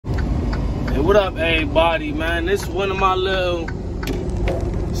What up, everybody, man? This is one of my little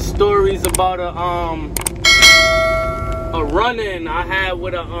stories about a run-in I had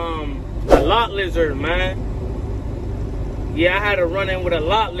with a lot lizard, man. Yeah, I had a run-in with a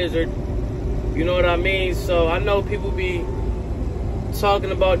lot lizard. You know what I mean? So I know people be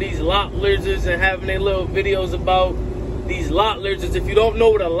talking about these lot lizards and having their little videos about these lot lizards. If you don't know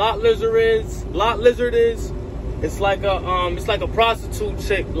what a lot lizard is, it's like a prostitute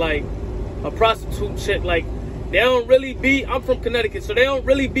chick, like they don't really be, I'm from Connecticut, so they don't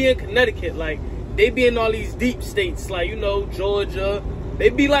really be in Connecticut. Like, they be in all these deep states, like, you know, Georgia. They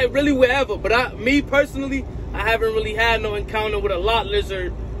be like really wherever. But me personally, I haven't really had no encounter with a lot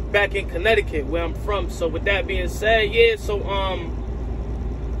lizard back in Connecticut, where I'm from. So with that being said, yeah, so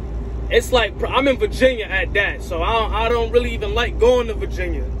it's like, I'm in Virginia at that, so I don't really even like going to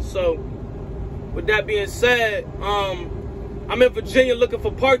Virginia. So with that being said, I'm in Virginia looking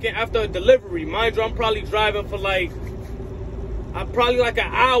for parking after a delivery. Mind you, I'm probably driving for like an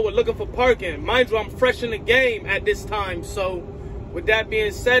hour looking for parking. Mind you, I'm fresh in the game at this time. So with that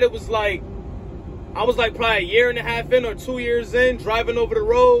being said, it was like, I was like probably a year and a half in or 2 years in, driving over the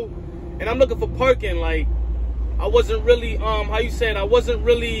road, and I'm looking for parking. Like, I wasn't really, I wasn't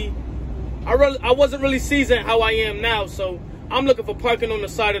really seasoned how I am now. So I'm looking for parking on the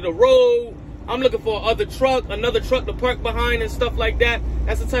side of the road. I'm looking for another truck to park behind and stuff like that.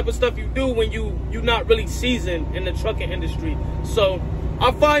 That's the type of stuff you do when you're not really seasoned in the trucking industry. So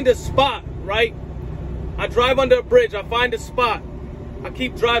I find a spot, right? I drive under a bridge. I find a spot. I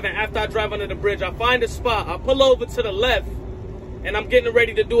keep driving. After I drive under the bridge, I find a spot. I pull over to the left, and I'm getting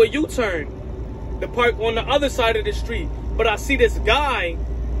ready to do a U-turn to park on the other side of the street. But I see this guy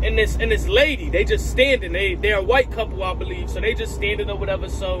and this lady. They just standing. They're a white couple, I believe. So they just standing or whatever.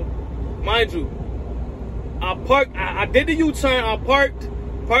 So mind you, I did the U-turn, I parked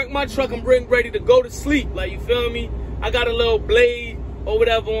my truck, I'm ready to go to sleep, like, you feel me? I got a little blade or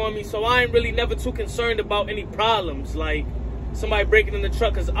whatever on me, so I ain't really never too concerned about any problems, like somebody breaking in the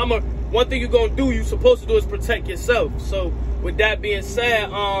truck, because one thing you're gonna do, you're supposed to do is protect yourself. So with that being said,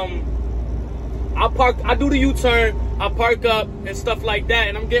 I do the U-turn, I park up and stuff like that,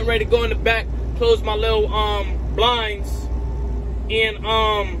 and I'm getting ready to go in the back, close my little blinds, and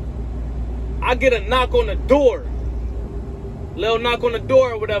I get a knock on the door. Little knock on the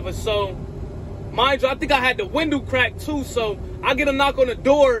door or whatever. So, mind you, I think I had the window cracked too. So I get a knock on the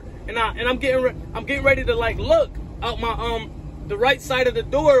door, and I'm getting ready to like look out my the right side of the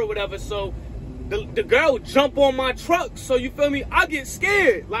door or whatever. So the girl jump on my truck. So you feel me? I get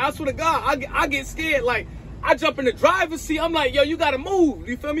scared. Like, I swear to God, I get scared. Like, I jump in the driver's seat. I'm like, yo, you gotta move.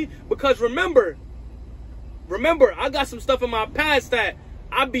 You feel me? Because remember, I got some stuff in my past that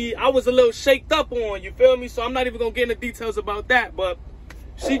I was a little shaked up on, you feel me? So I'm not even gonna get into details about that. But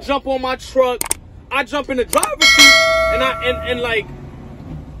she jump on my truck, I jump in the driver's seat, and like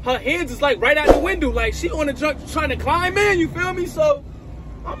her hands is like right out the window, like she on the junk trying to climb in, you feel me? So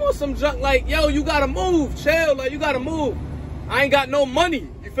I'm on some junk like, yo, you gotta move, chill, like, you gotta move. I ain't got no money,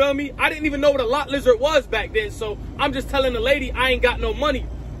 you feel me? I didn't even know what a lot lizard was back then, so I'm just telling the lady I ain't got no money.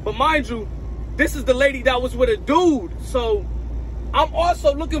 But mind you, this is the lady that was with a dude, so I'm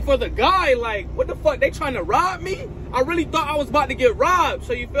also looking for the guy. Like, what the fuck? They trying to rob me? I really thought I was about to get robbed.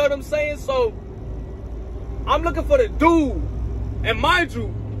 So you feel what I'm saying? So I'm looking for the dude. And mind you,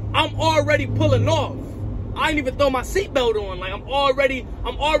 I'm already pulling off. I ain't even throw my seatbelt on. Like, I'm already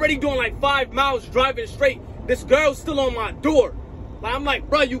doing like 5 miles driving straight. This girl's still on my door. Like, I'm like,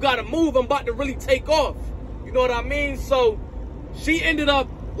 bro, you gotta move. I'm about to really take off. You know what I mean? So she ended up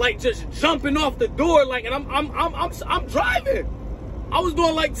like just jumping off the door. Like, and I'm driving. I was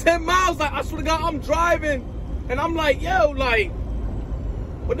doing like 10 miles, like, I swear to God, I'm driving, and I'm like, yo, like,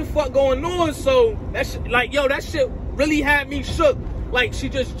 what the fuck going on? So, that shit really had me shook. Like, she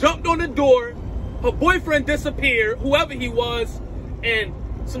just jumped on the door, her boyfriend disappeared, whoever he was, and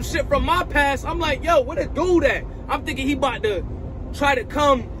some shit from my past. I'm like, yo, where the dude at? I'm thinking he about to try to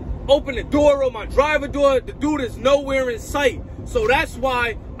come open the door or my driver door. The dude is nowhere in sight. So that's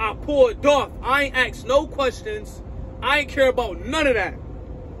why I pulled off. I ain't asked no questions. I ain't care about none of that.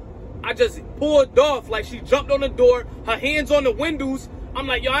 I just pulled off. Like, she jumped on the door, her hands on the windows. I'm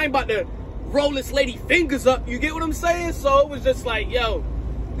like, yo, I ain't about to roll this lady fingers up. You get what I'm saying? So it was just like, yo,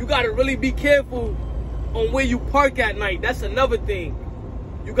 you gotta really be careful on where you park at night. That's another thing.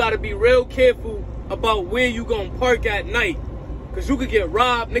 You gotta be real careful about where you gonna park at night. Cause you could get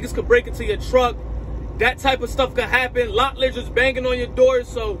robbed, niggas could break into your truck. That type of stuff could happen. Lot lizards banging on your door.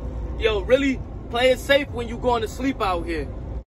 So, yo, really play it safe when you going to sleep out here.